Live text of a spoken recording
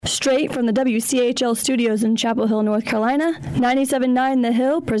Straight from the WCHL studios in Chapel Hill, North Carolina, 97.9 The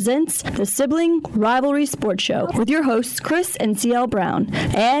Hill presents the Sibling Rivalry Sports Show with your hosts, Chris and CL Brown.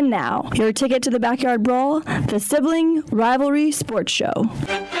 And now, your ticket to the Backyard Brawl, the Sibling Rivalry Sports Show.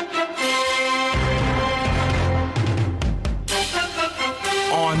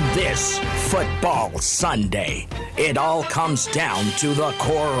 On this football Sunday, it all comes down to the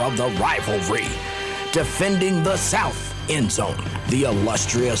core of the rivalry. Defending the South end zone, the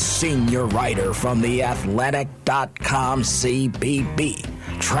illustrious senior writer from the Athletic.com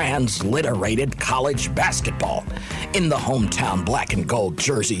CBB transliterated college basketball in the hometown black and gold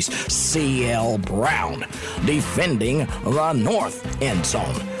jerseys, CL Brown, defending the North end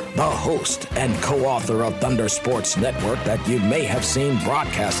zone, the host and co-author of Thunder Sports Network that you may have seen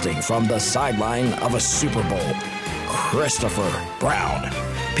broadcasting from the sideline of a Super Bowl, Christopher Brown.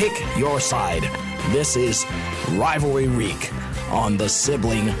 Pick your side. This is Rivalry Week on the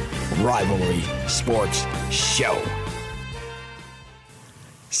Sibling Rivalry Sports Show.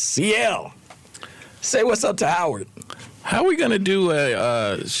 CL, say what's up to Howard. How are we going to do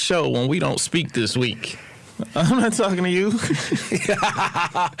a show when we don't speak this week? I'm not talking to you.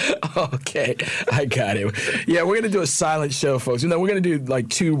 Okay, I got it. Yeah, we're going to do a silent show, folks. We're going to do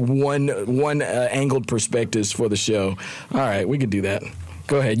like one angled perspectives for the show. All right, we can do that.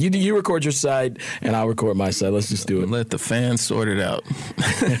 Go ahead. You record your side, and I'll record my side. Let's just do it. Let the fans sort it out.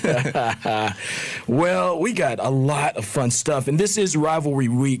 Well, we got a lot of fun stuff, and this is Rivalry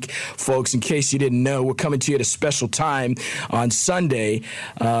Week, folks. In case you didn't know, we're coming to you at a special time on Sunday,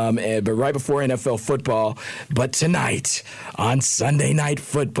 but right before NFL football. But tonight, on Sunday Night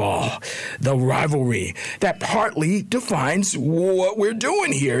Football, the rivalry that partly defines what we're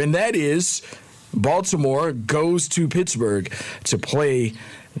doing here, and that is Baltimore goes to Pittsburgh to play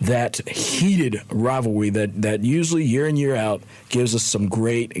that heated rivalry that usually year in, year out gives us some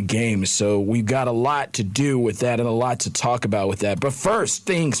great games. So we've got a lot to do with that and a lot to talk about with that. But first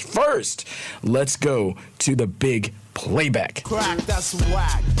things first, let's go to the big playback. Crack, that's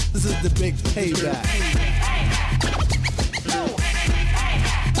whack. This is the big payback.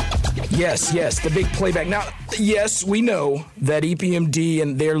 Yes, the big playback. Now, yes, we know that EPMD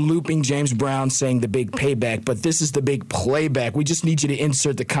and they're looping James Brown saying the big payback, but this is the big playback. We just need you to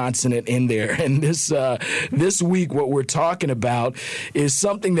insert the consonant in there. And this week, what we're talking about is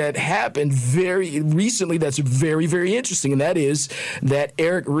something that happened very recently that's very, very interesting, and that is that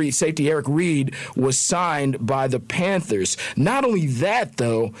safety Eric Reid was signed by the Panthers. Not only that,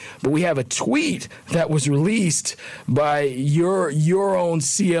 though, but we have a tweet that was released by your own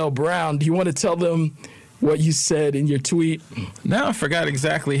CL Brown. Do you want to tell them what you said in your tweet? Now I forgot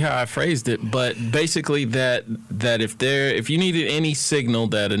exactly how I phrased it, but basically that if you needed any signal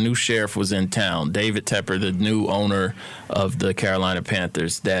that a new sheriff was in town, David Tepper, the new owner of the Carolina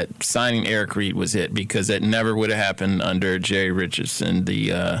Panthers, that signing Eric Reid was it, because that never would have happened under Jerry Richardson,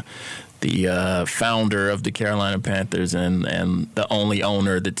 the founder of the Carolina Panthers and the only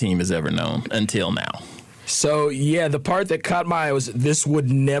owner the team has ever known until now. So, yeah, the part that caught my eye was this would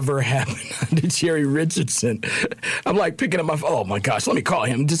never happen under Jerry Richardson. I'm like picking up my phone. Oh, my gosh, let me call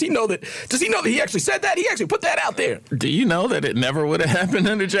him. Does he know that he actually said that? He actually put that out there. Do you know that it never would have happened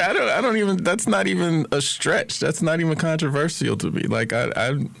under Jerry? I don't even, that's not even a stretch. That's not even controversial to me. Like,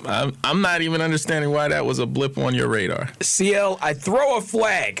 I'm not even understanding why that was a blip on your radar. CL, I throw a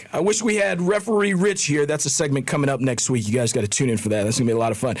flag. I wish we had Referee Rich here. That's a segment coming up next week. You guys got to tune in for that. That's going to be a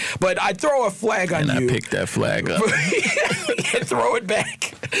lot of fun. But I throw a flag on you. And I picked that flag up. And throw it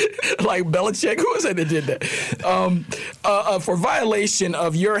back. Like Belichick. Who was it that did that? For violation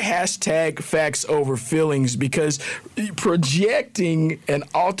of your hashtag facts over feelings, because projecting an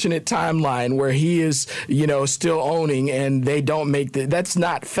alternate timeline where he is, still owning and they don't make that's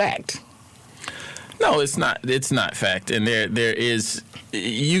not fact. No, it's not. It's not fact. And there is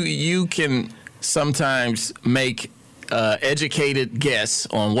you can sometimes make educated guess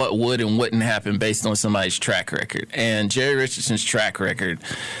on what would and wouldn't happen based on somebody's track record. And Jerry Richardson's track record,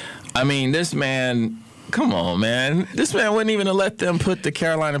 I mean, this man, come on, man. This man wouldn't even let them put the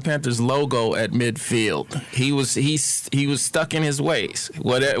Carolina Panthers logo at midfield. He was stuck in his ways.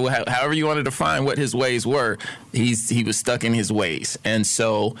 However you want to define what his ways were, he was stuck in his ways. And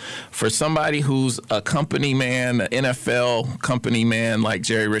so for somebody who's a company man, an NFL company man like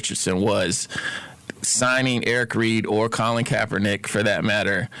Jerry Richardson was, signing Eric Reid or Colin Kaepernick, for that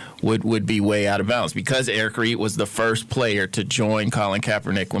matter, would be way out of bounds, because Eric Reid was the first player to join Colin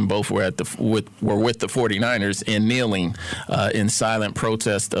Kaepernick when both were with the 49ers in kneeling in silent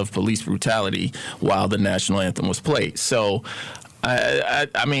protest of police brutality while the national anthem was played. So,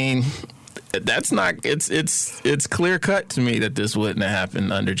 I mean, that's not. It's clear cut to me that this wouldn't have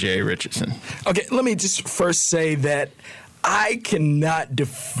happened under Jerry Richardson. Okay, let me just first say that I cannot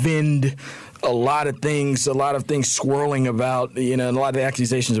defend a lot of things swirling about, a lot of the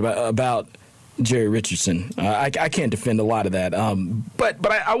accusations about Jerry Richardson. I can't defend a lot of that. But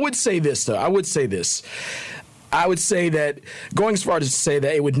I would say this, though. I would say that going as far as to say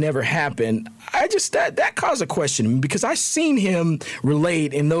that it would never happen, that caused a question because I seen him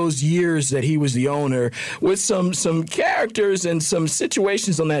relate in those years that he was the owner with some characters and some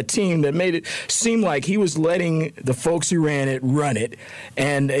situations on that team that made it seem like he was letting the folks who ran it,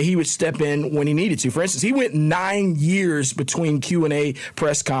 and he would step in when he needed to. For instance, he went 9 years between Q&A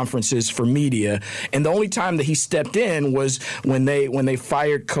press conferences for media, and the only time that he stepped in was when they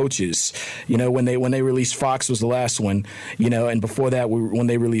fired coaches. When they released Fox was the last one, and before that when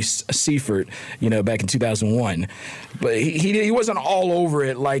they released Seifert, back in 2001. But he wasn't all over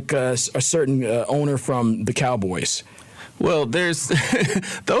it like a certain owner from the Cowboys. Well, there's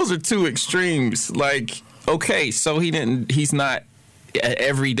those are two extremes. Like, okay, so he's not an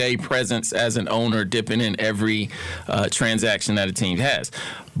everyday presence as an owner dipping in every transaction that a team has.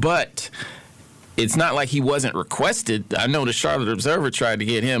 But it's not like he wasn't requested. I know the Charlotte Observer tried to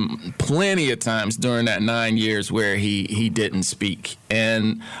get him plenty of times during that 9 years where he didn't speak.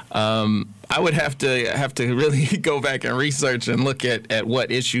 And I would have to really go back and research and look at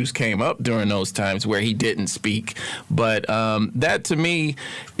what issues came up during those times where he didn't speak. But that to me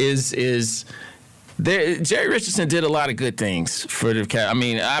is Jerry Richardson did a lot of good things for the. I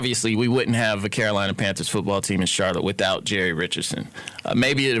mean, obviously, we wouldn't have a Carolina Panthers football team in Charlotte without Jerry Richardson.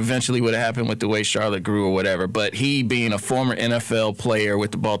 Maybe it eventually would have happened with the way Charlotte grew or whatever. But he, being a former NFL player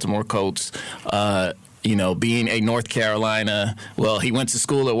with the Baltimore Colts, being a North Carolina, well, he went to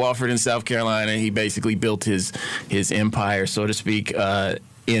school at Wofford in South Carolina. He basically built his empire, so to speak,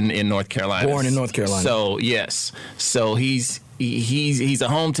 in North Carolina. Born in North Carolina. So yes, so he's a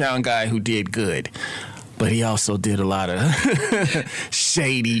hometown guy who did good. But he also did a lot of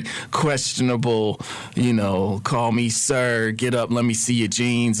shady, questionable, call me sir, get up, let me see your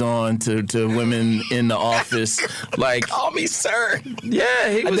jeans on to women in the office. Like, call me sir.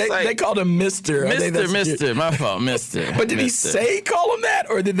 Yeah, he was they called him Mr. Mr. My fault, Mr. But did he say call him that,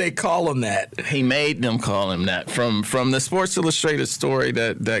 or did they call him that? He made them call him that. From the Sports Illustrated story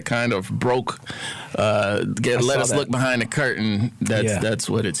that kind of broke, let us look behind the curtain. That's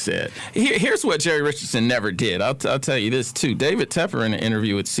what it said. Here's what Jerry Richardson never did. I'll tell you this, too. David Tepper, in an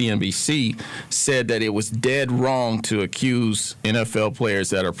interview with CNBC, said that it was dead wrong to accuse NFL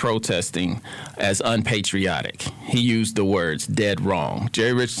players that are protesting as unpatriotic. He used the words dead wrong.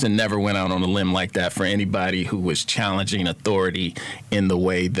 Jerry Richardson never went out on a limb like that for anybody who was challenging authority in the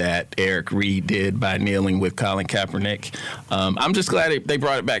way that Eric Reid did by kneeling with Colin Kaepernick. I'm just glad they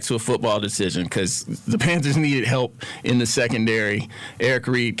brought it back to a football decision because the Panthers needed help in the secondary. Eric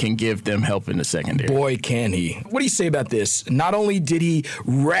Reid can give them help in the secondary. Boy, can he. What do you say about this? Not only did he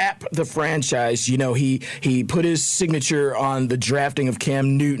wrap the franchise, he put his signature on the drafting of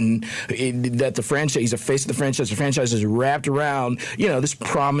Cam Newton, that the franchise, he's a face of the franchise. The franchise is wrapped around, this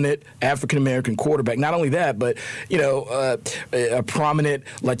prominent African-American quarterback. Not only that, but, a prominent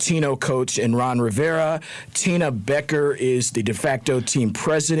Latino coach in Ron Rivera. Tina Becker is the de facto team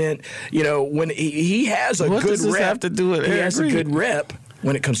president. When he has a what good does this rep. Have to do with he Eric has Reid? a good rep.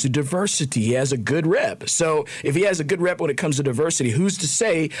 When it comes to diversity, he has a good rep. So if he has a good rep when it comes to diversity, who's to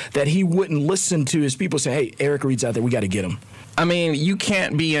say that he wouldn't listen to his people say, hey, Eric Reid's out there, we got to get him? I mean, you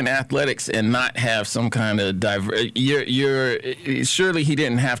can't be in athletics and not have some kind of surely he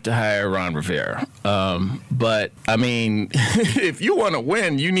didn't have to hire Ron Rivera. But, I mean, if you want to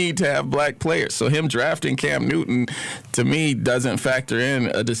win, you need to have black players. So him drafting Cam Newton, to me, doesn't factor in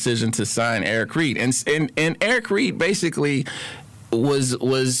a decision to sign Eric Reid. And Eric Reid basically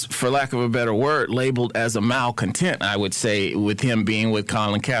was, for lack of a better word, labeled as a malcontent, I would say, with him being with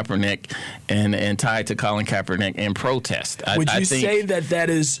Colin Kaepernick and tied to Colin Kaepernick in protest. Would you say that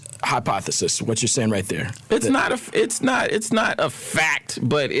is hypothesis, what you're saying right there? It's not a fact,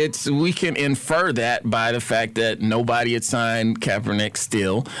 but we can infer that by the fact that nobody had signed Kaepernick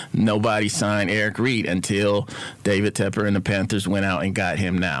still. Nobody signed Eric Reid until David Tepper and the Panthers went out and got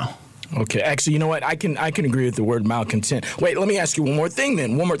him now. Okay, actually, you know what? I can agree with the word malcontent. Wait, let me ask you one more thing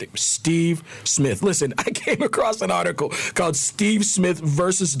then. One more thing. Steve Smith. Listen, I came across an article called Steve Smith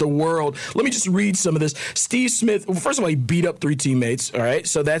versus the World. Let me just read some of this. Steve Smith, well, first of all, he beat up 3 teammates, all right?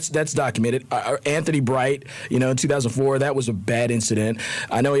 So that's documented. Anthony Bright, in 2004, that was a bad incident.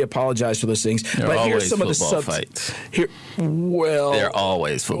 I know he apologized for those things. There but are here's always some of the fights. There are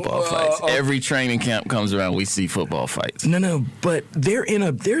always football fights. Every training camp comes around, we see football fights. No, but they're in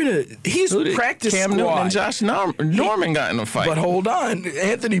a He's practice Cam squad. Newton and Josh Norman got in a fight. But hold on,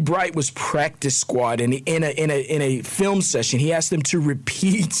 Anthony Bright was practice squad, and in a film session, he asked them to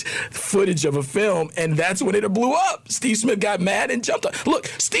repeat footage of a film, and that's when it blew up. Steve Smith got mad and jumped on. Look,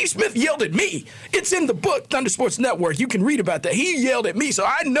 Steve Smith yelled at me. It's in the book, Thunder Sports Network. You can read about that. He yelled at me, so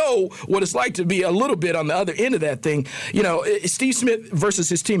I know what it's like to be a little bit on the other end of that thing. You know, Steve Smith versus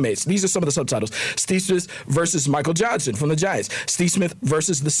his teammates. These are some of the subtitles. Steve Smith versus Michael Johnson from the Giants. Steve Smith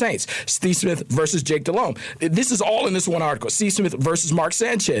versus the Saints. Steve Smith versus Jake Delhomme. This is all in this one article. Steve Smith versus Mark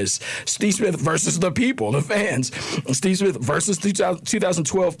Sanchez. Steve Smith versus the people, the fans. Steve Smith versus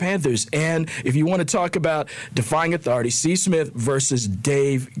 2012 Panthers. And if you want to talk about defying authority, Steve Smith versus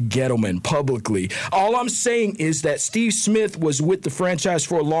Dave Gettleman publicly. All I'm saying is that Steve Smith was with the franchise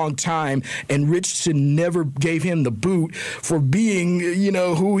for a long time, and Richardson never gave him the boot for being, you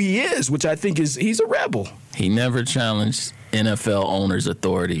know, who he is, which I think is he's a rebel. He never challenged NFL owners'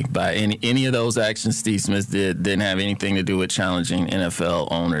 authority by any of those actions Steve Smith didn't have anything to do with challenging NFL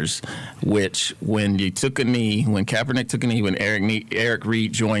owners, which when Kaepernick took a knee, when Eric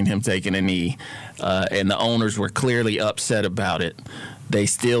Reid joined him taking a knee, and the owners were clearly upset about it, they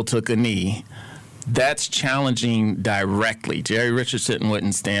still took a knee. That's challenging directly. Jerry Richardson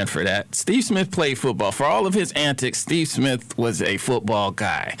wouldn't stand for that. Steve Smith played football. For all of his antics, Steve Smith was a football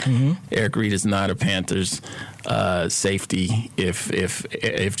guy. Mm-hmm. Eric Reid is not a Panthers safety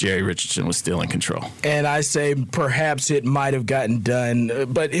if Jerry Richardson was still in control. And I say perhaps it might have gotten done,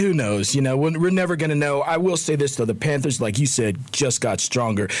 but who knows? You know, we're never going to know. I will say this, though. The Panthers, like you said, just got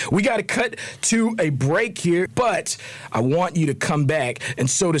stronger. We got to cut to a break here, but I want you to come back, and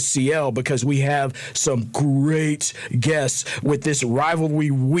so does CL, because we have some great guests with this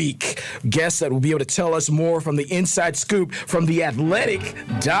rivalry week. Guests that will be able to tell us more from the inside scoop from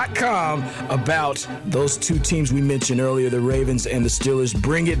theathletic.com about those two teams we mentioned earlier, the Ravens and the Steelers.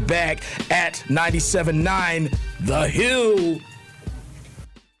 Bring it back at 97.9 The Hill.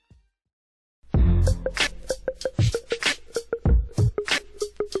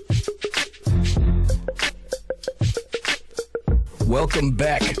 Welcome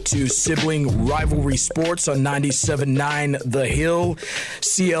back to Sibling Rivalry Sports on 97.9 The Hill.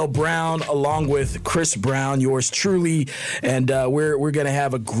 CL Brown along with Chris Brown, yours truly, and we're going to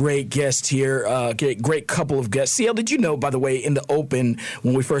have a great guest here, great couple of guests. CL, did you know, by the way, in the open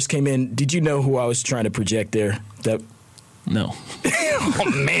when we first came in, did you know who I was trying to project there? No.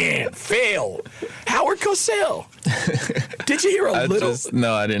 Oh, man. Fail. Howard Cosell. Did you hear a little?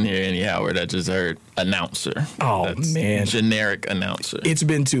 No, I didn't hear any Howard. I just heard announcer. Oh, That's man. Generic announcer. It's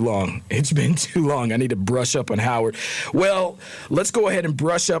been too long. I need to brush up on Howard. Well, let's go ahead and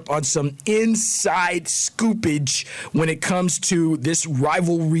brush up on some inside scoopage when it comes to this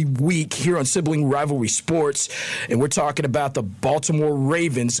rivalry week here on Sibling Rivalry Sports. And we're talking about the Baltimore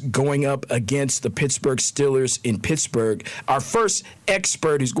Ravens going up against the Pittsburgh Steelers in Pittsburgh. Our first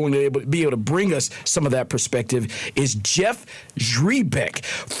expert who's going to be able to bring us some of that perspective is Jeff Zrebiec,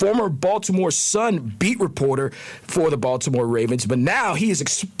 former Baltimore Sun beat reporter for the Baltimore Ravens, but now he has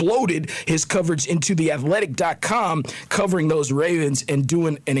exploded his coverage into theathletic.com, covering those Ravens and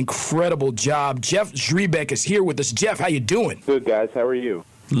doing an incredible job. Jeff Zrebiec is here with us. Jeff, how you doing? Good, guys. How are you?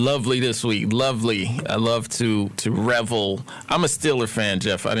 Lovely this week. Lovely. I love to revel. I'm a Steeler fan,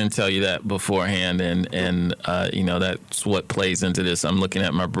 Jeff. I didn't tell you that beforehand, and you know, that's what plays into this. I'm looking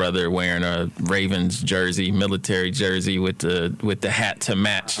at my brother wearing a Ravens jersey, military jersey with the hat to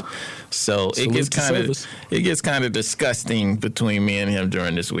match. So it gets kind of disgusting between me and him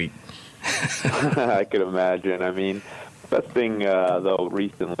during this week. I could imagine. I mean, best thing though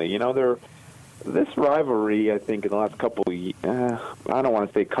recently, you know, this rivalry, I think, in the last couple of years, I don't want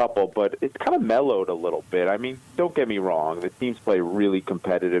to say couple, but it's kind of mellowed a little bit. I mean, don't get me wrong. The teams play really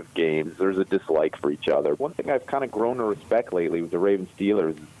competitive games. There's a dislike for each other. One thing I've kind of grown to respect lately with the Ravens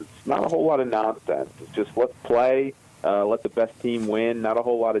Steelers is it's not a whole lot of nonsense. It's just let's play. Let the best team win, not a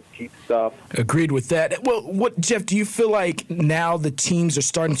whole lot of cheap stuff. Agreed with that. Well, Jeff, do you feel like now the teams are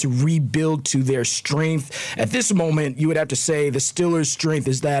starting to rebuild to their strength? At this moment, you would have to say the Steelers' strength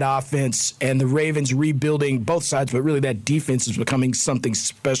is that offense, and the Ravens rebuilding both sides, but really that defense is becoming something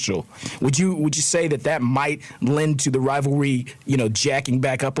special. Would you say that might lend to the rivalry, you know, jacking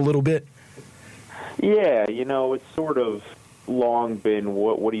back up a little bit? Yeah, you know, it's sort of long been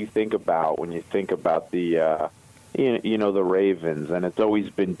what do you think about when you think about the you know, the Ravens, and it's always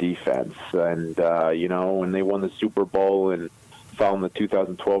been defense. And, you know, when they won the Super Bowl and following the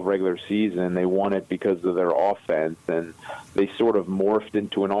 2012 regular season, they won it because of their offense, and they sort of morphed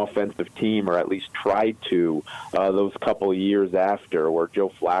into an offensive team, or at least tried to, those couple of years after, where Joe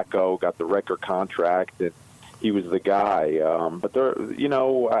Flacco got the record contract, and he was the guy. But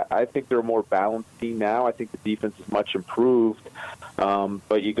I think they're a more balanced team now. I think the defense is much improved.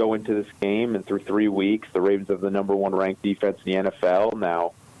 But you go into this game, and through 3 weeks, the Ravens have the number 1 ranked defense in the NFL.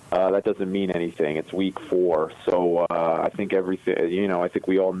 Now, that doesn't mean anything. It's week 4. So I think I think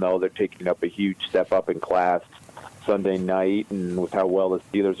we all know they're taking up a huge step up in class Sunday night, and with how well the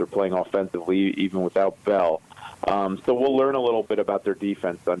Steelers are playing offensively, even without Bell. So we'll learn a little bit about their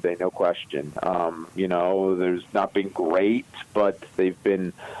defense Sunday, no question. There's not been great, but they've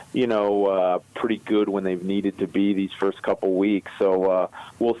been, pretty good when they've needed to be these first couple weeks. So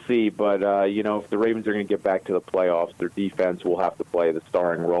we'll see. But, if the Ravens are going to get back to the playoffs, their defense will have to play the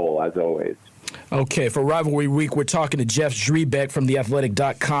starring role, as always. Okay, for Rivalry Week, we're talking to Jeff Zrebiec from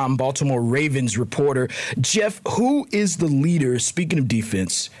TheAthletic.com, Baltimore Ravens reporter. Jeff, who is the leader, speaking of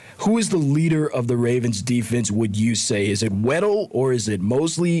defense, who is the leader of the Ravens defense, would you say? Is it Weddle or is it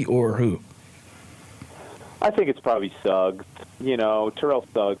Mosley or who? I think it's probably Suggs. Terrell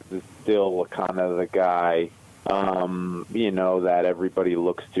Suggs is still kind of the guy, that everybody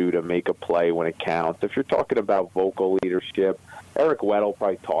looks to make a play when it counts. If you're talking about vocal leadership, Eric Weddle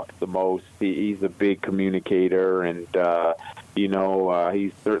probably talks the most. He's a big communicator, and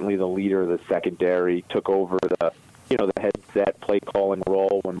he's certainly the leader of the secondary. Took over the headset play calling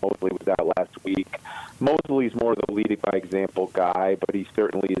role when Mosley was out last week. Mosley's more the leading by example guy, but he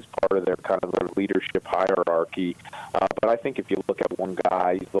certainly is part of their kind of their leadership hierarchy. But I think if you look at one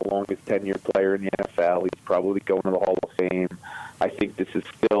guy, he's the longest tenured player in the NFL. He's probably going to the Hall of Fame. I think this is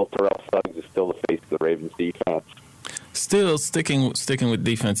still Terrell Suggs is still the face of the Ravens defense. Still sticking with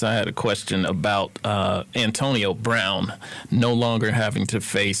defense, I had a question about Antonio Brown no longer having to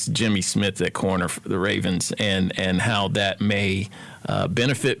face Jimmy Smith at corner for the Ravens, and how that may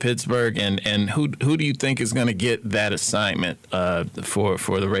benefit Pittsburgh, and who do you think is going to get that assignment for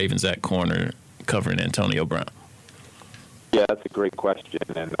the Ravens at corner covering Antonio Brown? Yeah, that's a great question,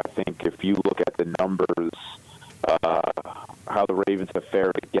 and I think if you look at the numbers, how the Ravens have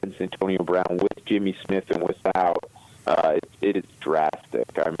fared against Antonio Brown with Jimmy Smith and without, it is drastic.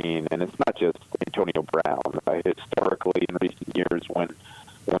 I mean, and it's not just Antonio Brown. Historically, in recent years,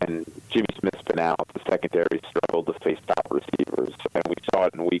 when Jimmy Smith's been out, the secondary struggled to face top receivers, and we saw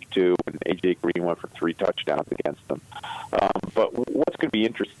it in Week 2, and A.J. Green went for 3 touchdowns against them. But what's going to be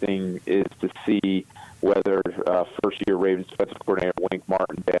interesting is to see whether first-year Ravens defensive coordinator Wink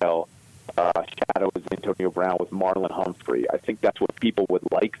Martindale shadows Antonio Brown with Marlon Humphrey. I think that's what people would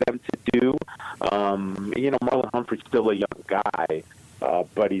like them to do. Marlon Humphrey's still a young guy,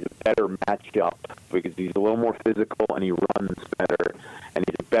 but he's a better matchup because he's a little more physical and he runs better, and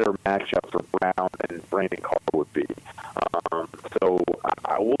he's a better matchup for Brown than Brandon Carr would be. So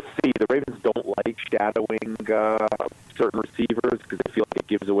I will see. The Ravens don't like shadowing certain receivers because they feel like it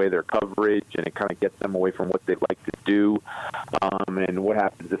gives away their coverage and it kind of gets them away from what they'd like to do. And what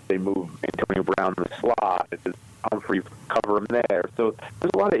happens if they move Antonio Brown in the slot? Does Humphrey cover him there? So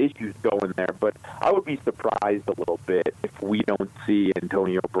there's a lot of issues going there, but I would be surprised a little bit if we don't see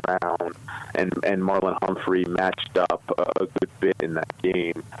Antonio Brown and Marlon Humphrey matched up a good bit in that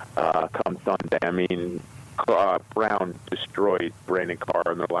game come Sunday. I mean, Brown destroyed Brandon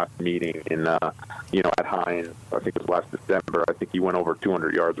Carr in their last meeting in, at Heinz. I think it was last December. I think he went over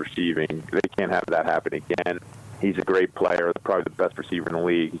 200 yards receiving. They can't have that happen again. He's a great player, probably the best receiver in the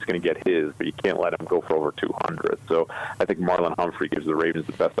league. He's going to get his, but you can't let him go for over 200. So I think Marlon Humphrey gives the Ravens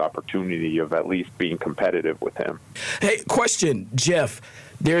the best opportunity of at least being competitive with him. Hey, question, Jeff.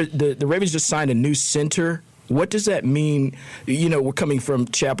 The Ravens just signed a new center. What does that mean? We're coming from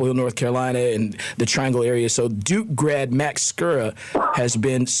Chapel Hill, North Carolina, and the Triangle area. So Duke grad Max Skura has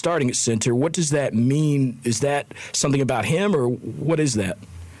been starting at center. What does that mean? Is that something about him, or what is that?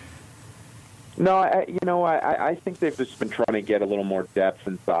 No, I think they've just been trying to get a little more depth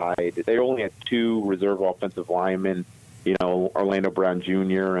inside. They only had 2 reserve offensive linemen, Orlando Brown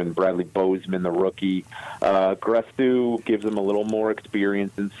Jr. and Bradley Bozeman, the rookie. Grestu gives them a little more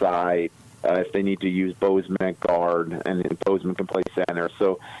experience inside. If they need to use Bozeman at guard, and Bozeman can play center.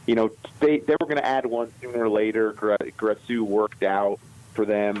 So, they were going to add one sooner or later. Grestu worked out for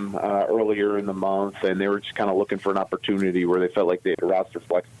them earlier in the month, and they were just kind of looking for an opportunity where they felt like they had roster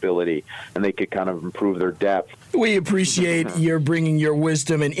flexibility and they could kind of improve their depth. We appreciate your bringing your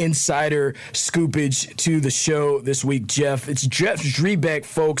wisdom and insider scoopage to the show this week, Jeff. It's Jeff Zrebiec,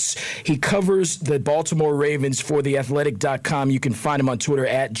 folks. He covers the Baltimore Ravens for TheAthletic.com. You can find him on Twitter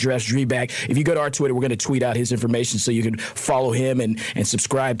at Jeff Zrebiec. If you go to our Twitter, we're going to tweet out his information so you can follow him and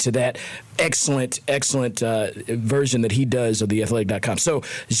subscribe to that excellent version that he does of TheAthletic.com. So,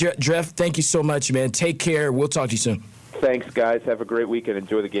 Jeff, thank you so much, man. Take care. We'll talk to you soon. Thanks, guys. Have a great weekend.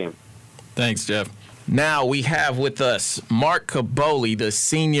 Enjoy the game. Thanks, Jeff. Now we have with us Mark Kaboly, the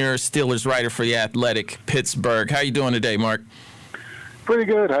senior Steelers writer for The Athletic, Pittsburgh. How you doing today, Mark? Pretty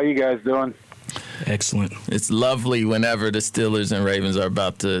good. How you guys doing? Excellent. It's lovely whenever the Steelers and Ravens are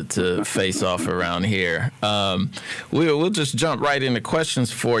about to face off around here. We'll just jump right into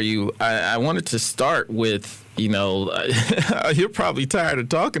questions for you. I wanted to start with, you're probably tired of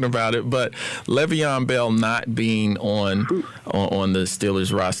talking about it, but Le'Veon Bell not being on the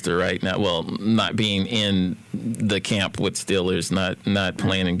Steelers roster right now. Well, not being in the camp with Steelers, not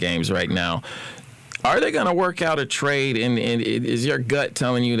playing in games right now. Are they going to work out a trade, and is your gut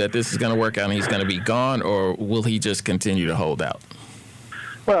telling you that this is going to work out and he's going to be gone, or will he just continue to hold out?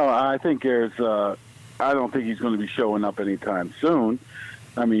 Well, I think I don't think he's going to be showing up anytime soon.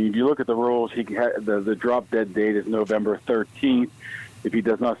 I mean, if you look at the rules, the drop-dead date is November 13th. If he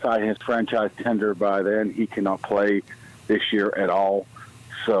does not sign his franchise tender by then, he cannot play this year at all.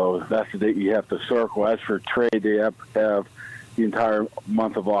 So that's the date you have to circle. As for trade, they have the entire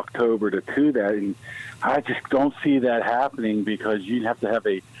month of October to do that, and I just don't see that happening because you'd have to have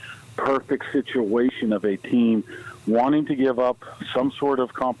a perfect situation of a team wanting to give up some sort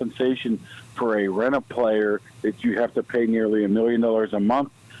of compensation for a rent-a player that you have to pay nearly $1 million a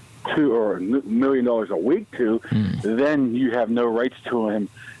month to, or $1 million a week to. Then you have no rights to him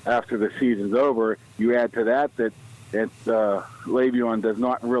after the season's over. You add to that Le'Veon does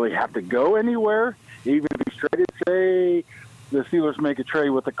not really have to go anywhere, even if he's traded. Say the Steelers make a trade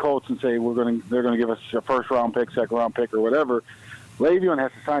with the Colts and say they're going to give us a first-round pick, second-round pick, or whatever. Le'Veon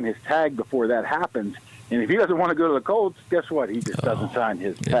has to sign his tag before that happens. And if he doesn't want to go to the Colts, guess what? He just doesn't sign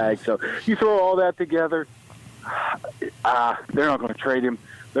his tag. So you throw all that together, they're not going to trade him.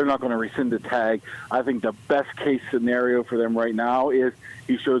 They're not going to rescind the tag. I think the best-case scenario for them right now is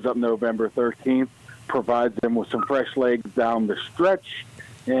he shows up November 13th, provides them with some fresh legs down the stretch,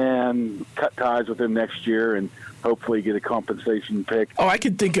 and cut ties with him next year and hopefully get a compensation pick. Oh, I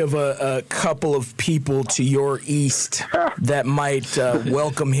could think of a couple of people to your east that might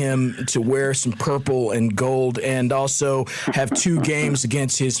welcome him to wear some purple and gold and also have 2 games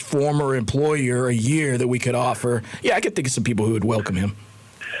against his former employer a year that we could offer. Yeah, I could think of some people who would welcome him.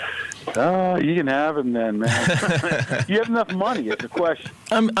 You can have him then, man. You have enough money. It's a question.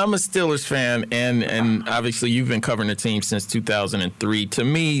 I'm a Steelers fan, and obviously you've been covering the team since 2003. To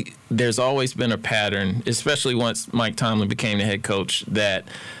me, there's always been a pattern, especially once Mike Tomlin became the head coach, that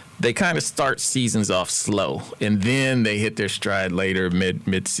they kind of start seasons off slow, and then they hit their stride later,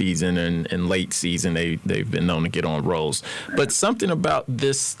 mid-season and late season. They've been known to get on rolls. But something about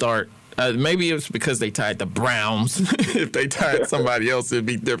this start, maybe it was because they tied the Browns. If they tied somebody else, it'd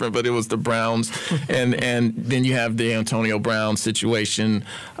be different, but it was the Browns. And then you have the Antonio Brown situation,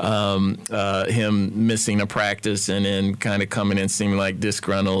 him missing a practice and then kind of coming in seeming like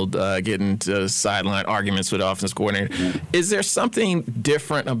disgruntled, getting to sideline arguments with the offensive coordinator. Mm-hmm. Is there something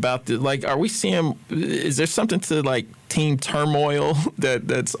different about are we seeing, is there something to like team turmoil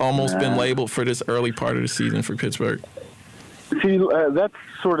that's almost been labeled for this early part of the season for Pittsburgh? See, that's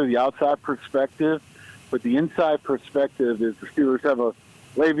sort of the outside perspective, but the inside perspective is the Steelers have a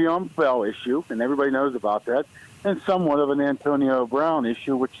Le'Veon Bell issue, and everybody knows about that, and somewhat of an Antonio Brown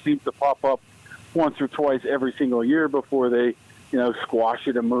issue, which seems to pop up once or twice every single year before they, squash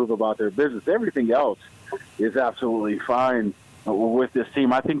it and move about their business. Everything else is absolutely fine with this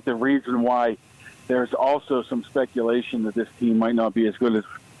team. I think the reason why there's also some speculation that this team might not be as good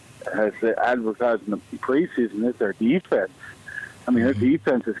as they advertised in the preseason is their defense. I mean, their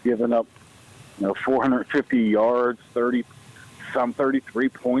defense has given up, 450 yards, 33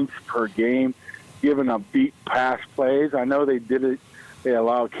 points per game, given up deep pass plays. I know they did it. They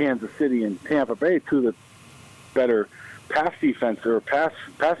allowed Kansas City and Tampa Bay, 2 of the better pass defense or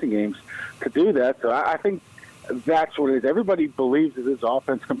passing games, to do that. So I think that's what it is. Everybody believes that this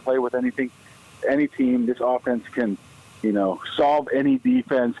offense can play with anything, any team. This offense can, solve any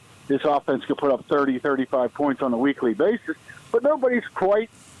defense. This offense can put up 30, 35 points on a weekly basis. But nobody's quite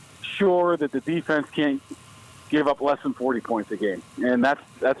sure that the defense can't give up less than 40 points a game. And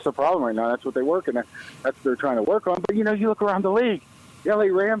that's the problem right now. That's what they're working at. That's what they're trying to work on. But, you look around the league. The LA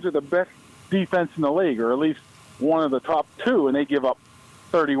Rams are the best defense in the league, or at least one of the top 2, and they give up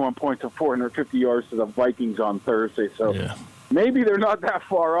 31 points of 450 yards to the Vikings on Thursday. So maybe they're not that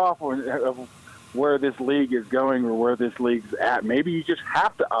far off of where this league is going or where this league's at. Maybe you just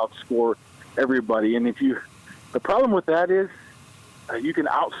have to outscore everybody. And the problem with that is you can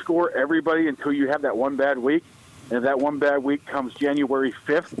outscore everybody until you have that one bad week. And if that one bad week comes January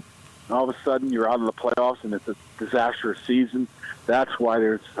 5th, and all of a sudden you're out of the playoffs and it's a disastrous season, that's why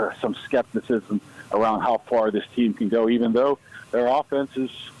there's some skepticism around how far this team can go, even though their offense is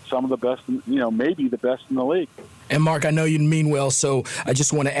some of the best, maybe the best in the league. And Mark, I know you mean well, so I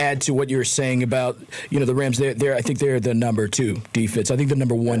just want to add to what you're saying about, the Rams. I think they're the number 2 defense. I think the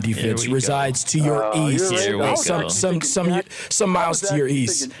number 1 defense resides to your east. Some miles to your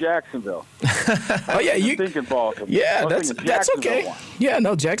east. Thinking Jacksonville. Oh yeah, you thinking Baltimore. Yeah, that's okay. One. Yeah,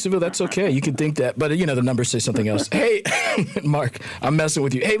 no, Jacksonville, that's okay. You can think that, but the numbers say something else. Hey, Mark, I'm messing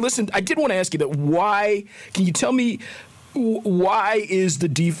with you. Hey, listen, I did want to ask you that. Why? Can you tell me? Why is the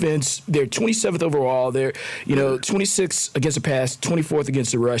defense? They're 27th overall. They're 26th against the pass, 24th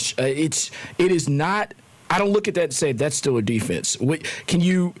against the rush. It is not. I don't look at that and say that's still a defense.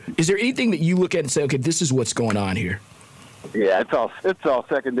 Is there anything that you look at and say, okay, this is what's going on here? Yeah, it's all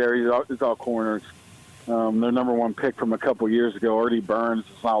secondary. It's all corners. Their number 1 pick from a couple years ago, Artie Burns,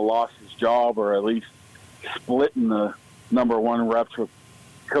 has now lost his job, or at least splitting the number 1 reps with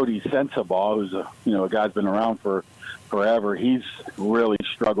Cody Sensabaugh, who's a guy who's been around for forever. He's really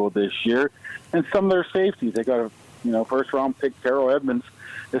struggled this year. And some of their safeties, they got a first-round pick, Terrell Edmonds,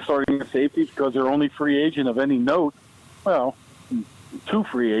 is starting at safety because their only free agent of any note, 2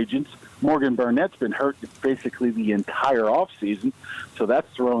 free agents. Morgan Burnett's been hurt basically the entire offseason, so that's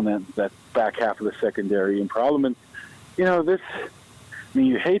thrown that back half of the secondary in problem. And,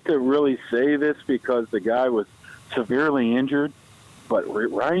 you hate to really say this because the guy was severely injured, but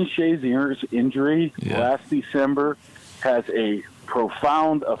Ryan Shazier's injury last December has a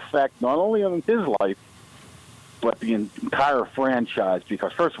profound effect not only on his life, but the entire franchise.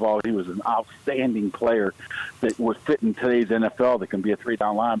 Because, first of all, he was an outstanding player that would fit in today's NFL that can be a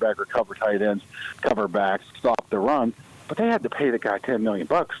 3-down linebacker, cover tight ends, cover backs, stop the run. But they had to pay the guy $10 million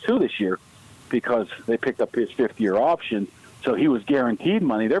too this year because they picked up his 5th-year option. So he was guaranteed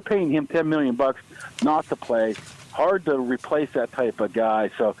money. They're paying him $10 million not to play. Hard to replace that type of guy.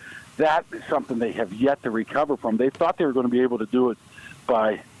 So that is something they have yet to recover from. They thought they were going to be able to do it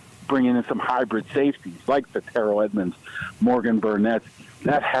by bringing in some hybrid safeties like the Terrell Edmonds, Morgan Burnett.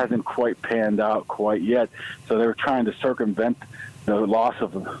 That hasn't quite panned out quite yet. So they were trying to circumvent the loss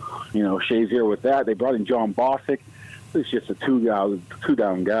of, Shazier with that. They brought in John Bostic. He's just a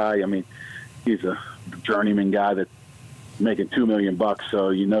two-down guy. I mean, he's a journeyman guy that's making $2 million,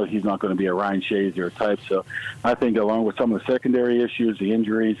 so he's not going to be a Ryan Shazier type. So I think along with some of the secondary issues, the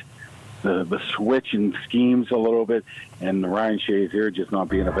injuries, the switch in schemes a little bit, and Ryan Shazier just not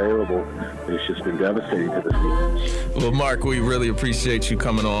being available, it's just been devastating to the team. Well, Mark, we really appreciate you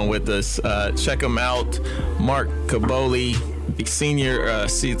coming on with us. Check him out, Mark Kaboly, senior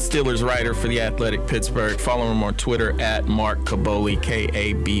Steelers writer for The Athletic Pittsburgh. Follow him on Twitter at Mark Kaboly,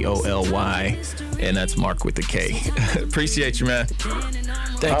 Kaboly, and that's Mark with the K. Appreciate you, man.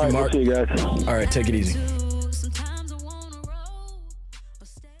 Thank you, Mark. See you guys. All right, take it easy.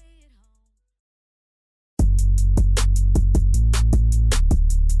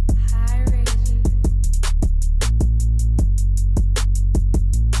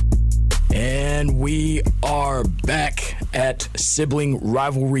 And we are back at Sibling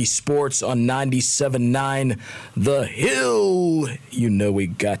Rivalry Sports on 97.9 The Hill. We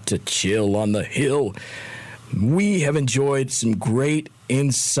got to chill on the hill. We have enjoyed some great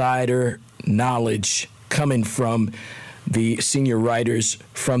insider knowledge coming from the senior writers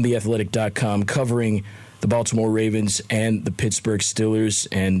from theathletic.com covering the Baltimore Ravens and the Pittsburgh Steelers,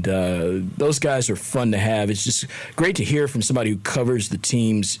 and those guys are fun to have. It's just great to hear from somebody who covers the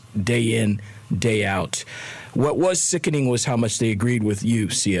teams day in, day out. What was sickening was how much they agreed with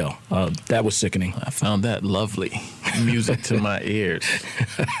you, CL. That was sickening. I found that lovely music to my ears.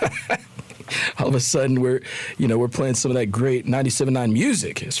 All of a sudden, we're playing some of that great 97.9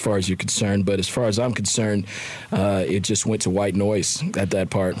 music as far as you're concerned. But as far as I'm concerned, it just went to white noise at that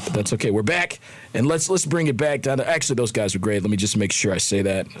part. But that's okay. We're back, and let's bring it back down. Actually, those guys were great. Let me just make sure I say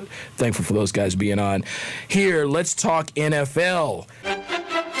that. Thankful for those guys being on. Here, let's talk NFL.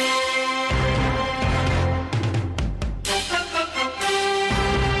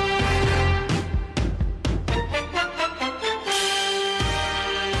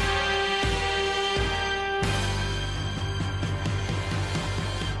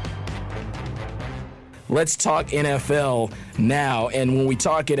 Let's talk NFL now. And when we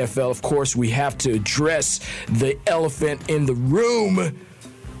talk NFL, of course, we have to address the elephant in the room,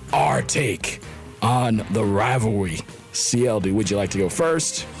 our take on the rivalry. CLD, would you like to go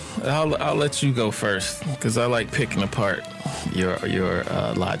first? I'll let you go first because I like picking apart your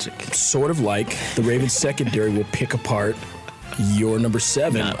logic. Sort of like the Ravens secondary will pick apart your number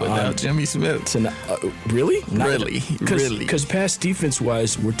 7. Not without Jimmy Smith. Really? Really? Because past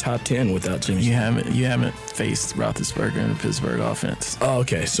defense-wise, we're top 10 without Jimmy Smith. You haven't faced Roethlisberger in the Pittsburgh offense. Oh,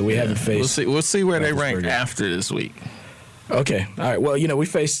 okay. So we haven't faced. We'll see where they rank after this week. Okay. All right. Well, we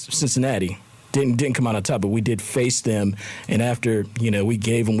faced Cincinnati. Didn't come out on top, but we did face them. And after,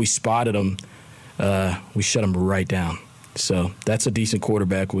 we spotted them, we shut them right down. So that's a decent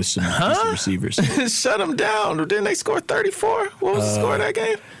quarterback with some decent receivers. Shut them down. Didn't they score 34? What was the score of that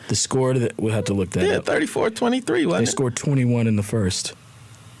game? The score, we'll have to look that up. 34-23, wasn't it? They scored 21 in the first.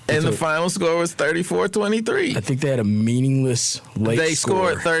 And the final score was 34-23. I think they had a meaningless late They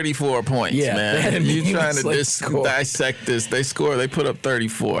score. scored 34 points, man. You trying to dissect this. They put up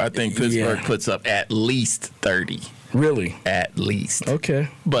 34. I think Pittsburgh puts up at least 30. Really? At least. Okay.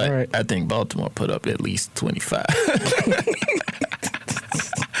 But all right. I think Baltimore put up at least 25.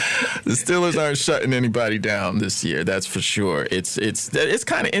 The Steelers aren't shutting anybody down this year, that's for sure. It's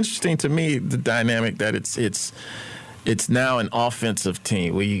kind of interesting to me, the dynamic that it's now an offensive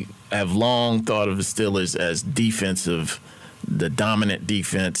team. We have long thought of the Steelers as defensive, the dominant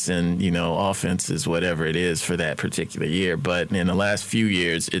defense, and, offense is whatever it is for that particular year. But in the last few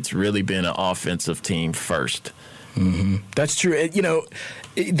years, it's really been an offensive team first. Mm-hmm. That's true.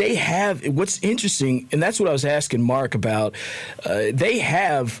 They have, what's interesting, and that's what I was asking Mark about, they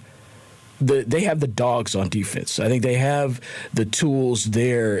have the dogs on defense. I think they have the tools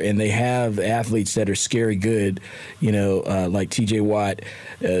there, and they have athletes that are scary good, like T.J. Watt,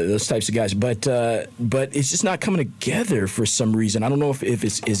 those types of guys. But it's just not coming together for some reason. I don't know if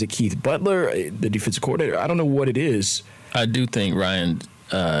is it Keith Butler, the defensive coordinator. I don't know what it is. I do think Ryan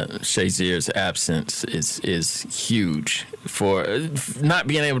Shazier's absence is huge for not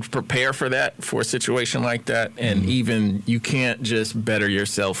being able to prepare for a situation like that. And even you can't just better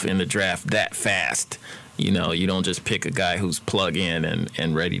yourself in the draft that fast. You don't just pick a guy who's plug in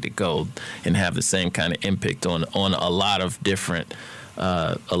and ready to go and have the same kind of impact on a lot of different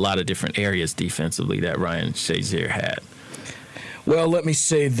areas defensively that Ryan Shazier had. Well, let me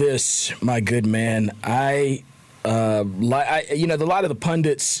say this, my good man. A lot of the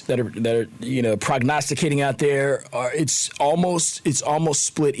pundits that are prognosticating out there it's almost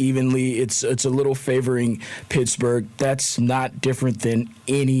split evenly. It's a little favoring Pittsburgh. That's not different than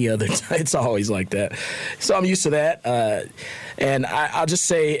any other time. It's always like that. So I'm used to that. And I'll just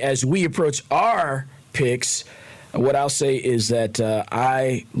say, as we approach our picks, what I'll say is that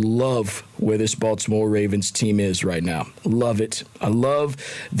I love where this Baltimore Ravens team is right now. Love it. I love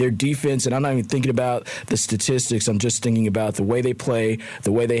their defense, and I'm not even thinking about the statistics. I'm just thinking about the way they play,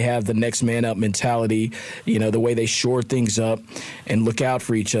 the way they have the next man up mentality, the way they shore things up and look out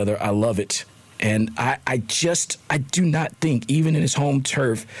for each other. I love it. And I do not think, even in his home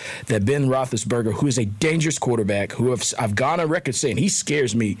turf, that Ben Roethlisberger, who is a dangerous quarterback, who I've gone on record saying he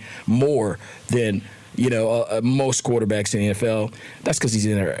scares me more than most quarterbacks in the NFL. That's because he's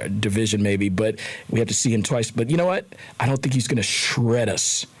in our division maybe, but we have to see him twice. But you know what? I don't think he's going to shred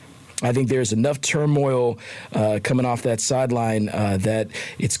us. I think there's enough turmoil coming off that sideline that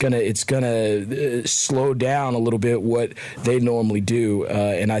it's gonna slow down a little bit what they normally do,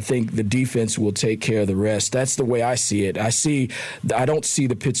 and I think the defense will take care of the rest. That's the way I see it. I don't see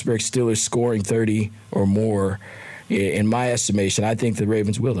the Pittsburgh Steelers scoring 30 or more. In my estimation, I think the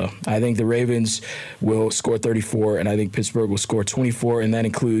Ravens will, though. I think the Ravens will score 34, and I think Pittsburgh will score 24, and that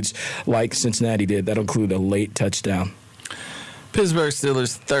includes, like Cincinnati did, that'll include a late touchdown. Pittsburgh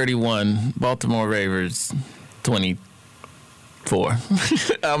Steelers 31, Baltimore Ravens 24.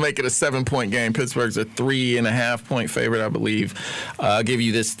 I'll make it a 7-point game. Pittsburgh's a 3.5-point favorite, I believe. I'll give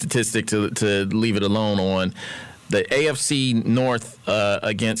you this statistic to leave it alone on. The AFC North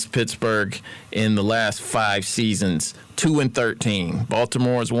against Pittsburgh in the last 5 seasons, 2-13.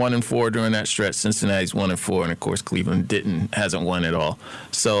 Baltimore's 1-4 during that stretch. Cincinnati's 1-4, and of course Cleveland hasn't won at all.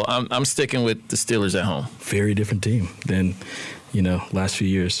 So I'm sticking with the Steelers at home. Very different team than last few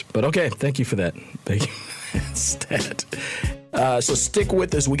years. But okay, thank you for that. Thank you. Stat. So stick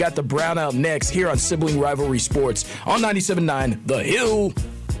with us. We got the Brownout next here on Sibling Rivalry Sports on 97.9 The Hill.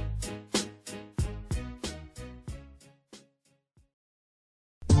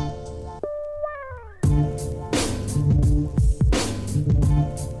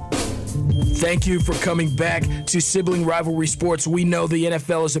 Thank you for coming back to Sibling Rivalry Sports. We know the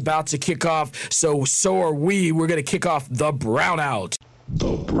NFL is about to kick off, so are we. We're going to kick off the Brownout.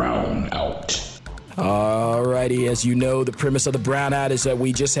 The Brownout. Alrighty, as you know, the premise of the Brownout is that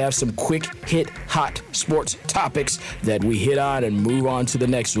we just have some quick hit hot sports topics that we hit on and move on to the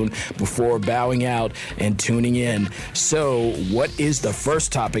next one before bowing out and tuning in. So what is the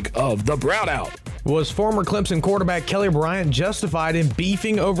first topic of the Brownout? Was former Clemson quarterback Kelly Bryant justified in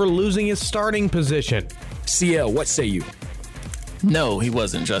beefing over losing his starting position? CL, what say you? No, he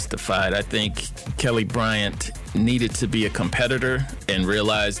wasn't justified. I think Kelly Bryant needed to be a competitor and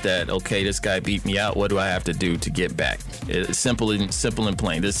realized that, okay, this guy beat me out. What do I have to do to get back? It's simple and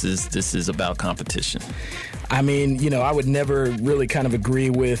plain. This is about competition. I mean, I would never really kind of agree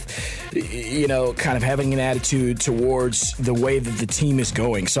with, kind of having an attitude towards the way that the team is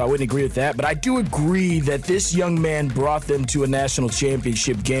going. So I wouldn't agree with that. But I do agree that this young man brought them to a national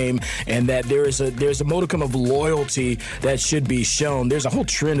championship game, and that there's a modicum of loyalty that should be shown. There's a whole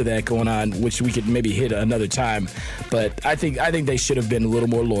trend of that going on, which we could maybe hit another time. But I think they should have been a little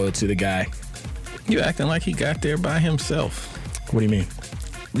more loyal to the guy. You acting like he got there by himself. What do you mean?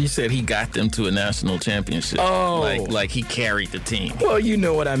 You said he got them to a national championship. Oh. Like he carried the team. Well, you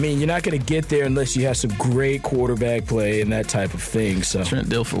know what I mean. You're not going to get there unless you have some great quarterback play and that type of thing. So Trent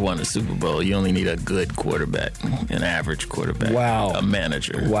Dilfer won the Super Bowl. You only need a good quarterback, an average quarterback. Wow. A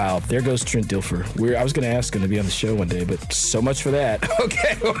manager. Wow. There goes Trent Dilfer. I was going to ask him to be on the show one day, but so much for that.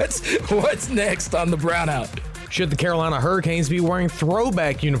 Okay, what's next on the Brownout? Should the Carolina Hurricanes be wearing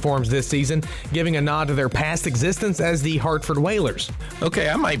throwback uniforms this season, giving a nod to their past existence as the Hartford Whalers? Okay,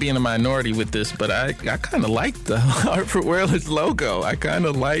 I might be in a minority with this, but I kind of like the Hartford Whalers logo. I kind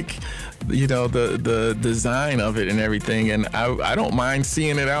of like, the design of it and everything, and I don't mind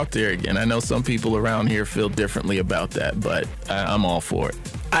seeing it out there again. I know some people around here feel differently about that, but I'm all for it.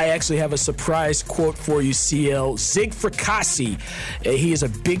 I actually have a surprise quote for you, CL. Zig Fracassi. He is a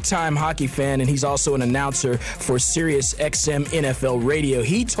big-time hockey fan, and he's also an announcer for Sirius XM NFL Radio.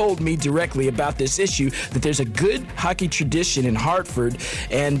 He told me directly about this issue, that there's a good hockey tradition in Hartford,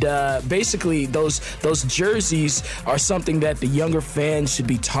 and basically those jerseys are something that the younger fans should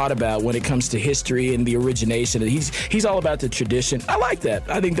be taught about when it comes to history and the origination. And he's all about the tradition. I like that.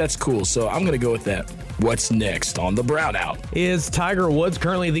 I think that's cool, so I'm going to go with that. What's next on the Brownout? Is Tiger Woods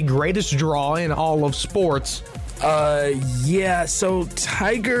currently the greatest draw in all of sports? Yeah, so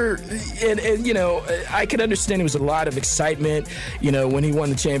Tiger, and I can understand there was a lot of excitement, when he won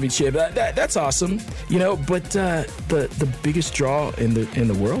the championship. That's awesome, but the biggest draw in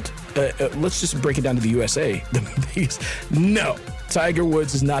the world? Let's just break it down to the USA. The biggest? No. Tiger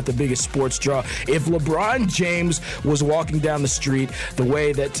Woods is not the biggest sports draw. If LeBron James was walking down the street the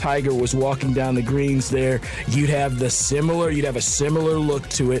way that Tiger was walking down the greens there, you'd have a similar look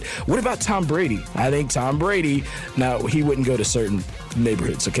to it. What about Tom Brady? I think Tom Brady, now he wouldn't go to certain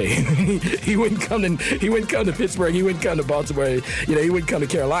neighborhoods, okay? he wouldn't come to Pittsburgh, he wouldn't come to Baltimore, he wouldn't come to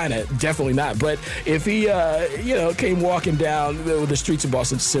Carolina, definitely not. But if he came walking down the streets of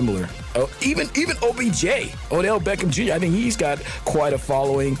Boston, similar. Even OBJ, Odell Beckham Jr., I think he's got quite a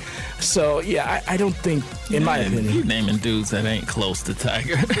following. So yeah, I don't think, in my opinion, you're naming dudes that ain't close to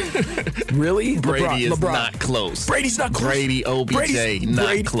Tiger. Really? Brady is LeBron. Not close. Brady's not close. Brady, OBJ,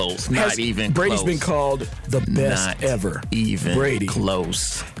 not close. Not even close. Brady's been called the best ever. Even Brady.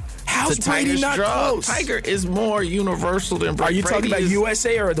 Close. How's Brady not close? Tiger is more universal than Brady. Are you talking about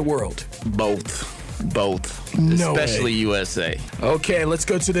USA or the world? Both. No especially way. USA. Okay, let's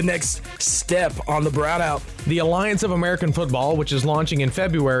go to the next step on the Brownout. The Alliance of American Football, which is launching in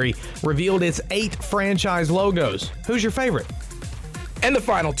February, revealed its 8 franchise logos. Who's your favorite? And the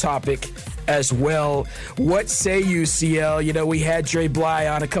final topic as well. What say you, CL? We had Dre Bly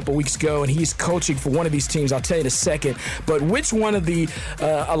on a couple weeks ago, and he's coaching for one of these teams. I'll tell you in a second. But which one of the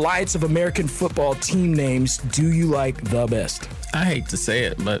Alliance of American Football team names do you like the best? I hate to say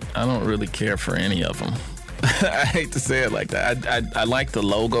it, but I don't really care for any of them. I hate to say it like that. I like the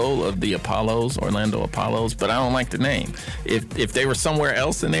logo of the Apollos, Orlando Apollos, but I don't like the name. If they were somewhere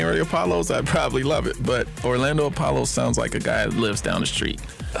else and they were the Apollos, I'd probably love it. But Orlando Apollos sounds like a guy that lives down the street.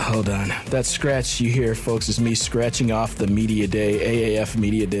 Hold on. That scratch you hear, folks, is me scratching off the Media Day, AAF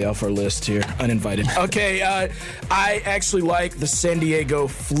Media Day off our list here. Uninvited. Okay, I actually like the San Diego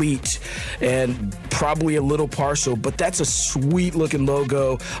Fleet, and probably a little partial, but that's a sweet-looking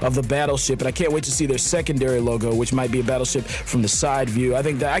logo of the battleship, and I can't wait to see their secondary logo, which might be a battleship from the side view. I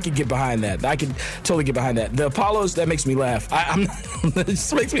think that I could get behind that. I could totally get behind that. The Apollos, that makes me laugh. It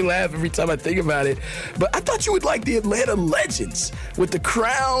just makes me laugh every time I think about it. But I thought you would like the Atlanta Legends with the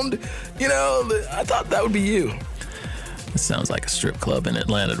crown. I thought that would be you. It sounds like a strip club in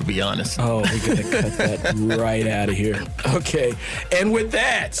Atlanta, to be honest. Oh, we're going to cut that right out of here. Okay. And with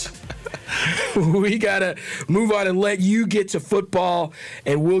that, we got to move on and let you get to football,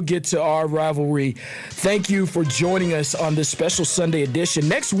 and we'll get to our rivalry. Thank you for joining us on this special Sunday edition.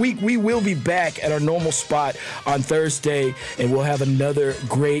 Next week, we will be back at our normal spot on Thursday, and we'll have another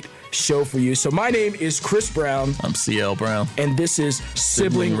great show for you. So my name is Chris Brown. I'm CL Brown. And this is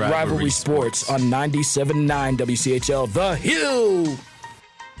Sibling Rivalry Sports on 97.9 WCHL The Hill.